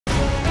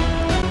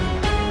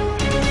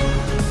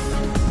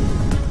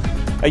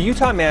A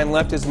Utah man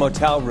left his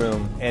motel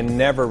room and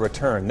never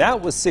returned. That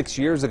was 6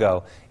 years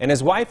ago, and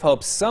his wife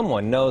hopes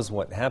someone knows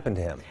what happened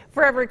to him.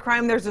 For every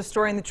crime, there's a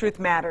story, and the truth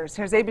matters.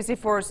 Here's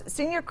ABC4's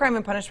senior crime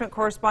and punishment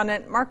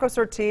correspondent Marcos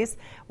Ortiz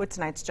with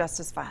tonight's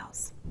Justice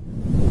Files.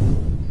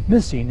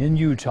 Missing in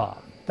Utah.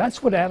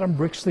 That's what Adam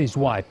Brixey's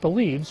wife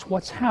believes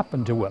what's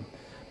happened to him.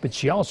 But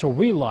she also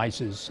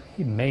realizes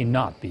he may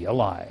not be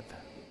alive.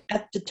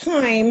 At the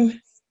time,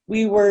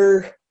 we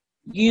were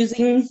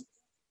using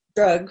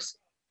drugs,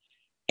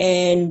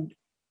 and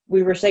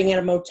we were staying at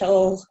a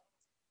Motel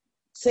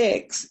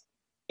 6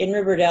 in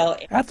Riverdale.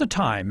 At the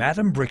time,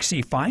 Adam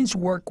Brixey finds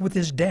work with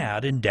his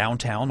dad in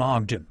downtown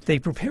Ogden. They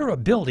prepare a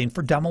building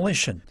for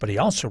demolition, but he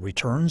also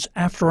returns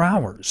after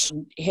hours.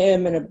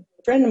 Him and a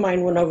friend of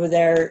mine went over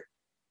there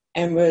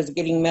and was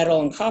getting metal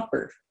and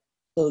copper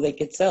so they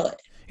could sell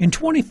it. In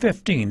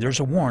 2015, there's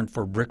a warrant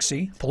for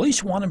Brixey.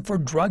 Police want him for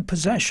drug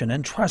possession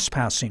and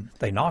trespassing.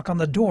 They knock on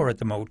the door at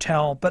the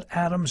motel, but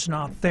Adam's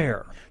not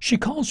there. She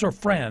calls her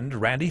friend,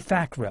 Randy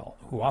Thackrell,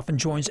 who often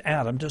joins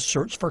Adam to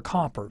search for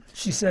copper.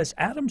 She says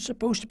Adam's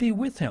supposed to be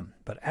with him,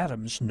 but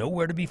Adam's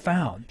nowhere to be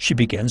found. She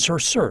begins her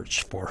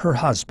search for her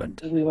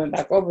husband. We went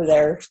back over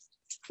there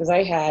because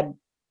I had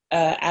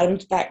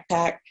Adam's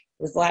backpack,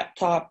 his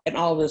laptop, and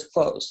all of his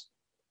clothes.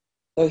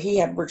 So he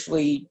had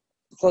virtually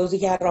the clothes he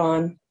had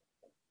on,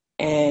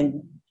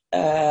 and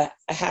a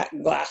hat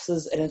and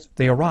glasses.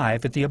 They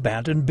arrive at the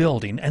abandoned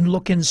building and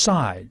look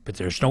inside, but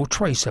there's no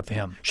trace of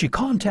him. She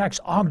contacts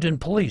Ogden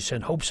police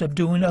in hopes of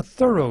doing a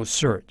thorough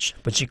search,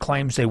 but she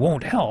claims they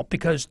won't help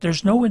because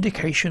there's no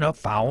indication of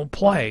foul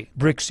play.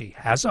 Brixey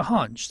has a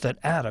hunch that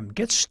Adam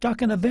gets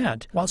stuck in a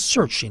vent while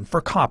searching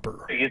for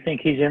copper. Do you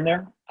think he's in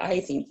there? I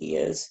think he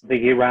is.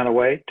 Think he ran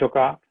away, took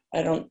off?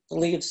 I don't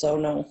believe so,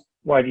 no.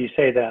 Why do you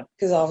say that?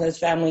 Because all his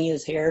family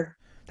is here.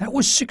 That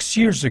was 6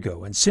 years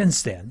ago, and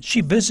since then,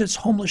 she visits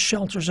homeless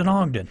shelters in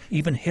Ogden,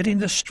 even hitting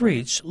the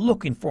streets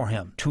looking for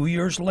him. 2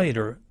 years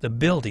later, the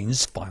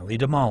building's finally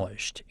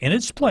demolished. In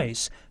its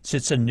place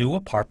sits a new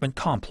apartment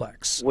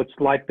complex. What's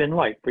life been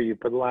like for you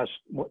for the last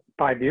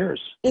 5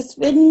 years? It's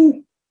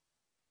been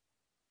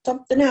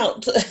something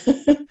else.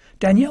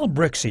 Danielle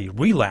Brixey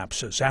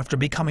relapses after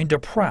becoming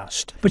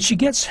depressed, but she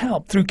gets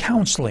help through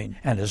counseling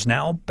and is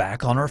now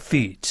back on her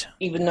feet.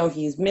 Even though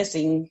he's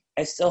missing,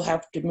 I still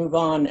have to move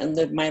on and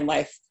live my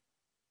life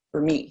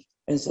for me.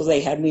 And so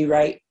they had me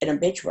write an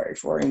obituary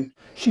for him.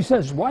 She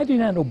says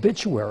writing an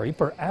obituary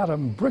for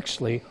Adam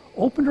Brixey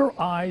opened her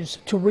eyes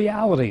to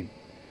reality.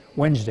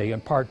 Wednesday,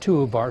 in part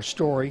 2 of our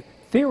story,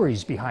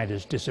 theories behind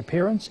his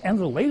disappearance and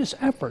the latest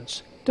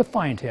efforts to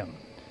find him.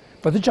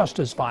 For the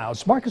Justice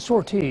Files, Marcos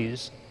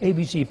Ortiz,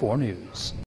 ABC4 News.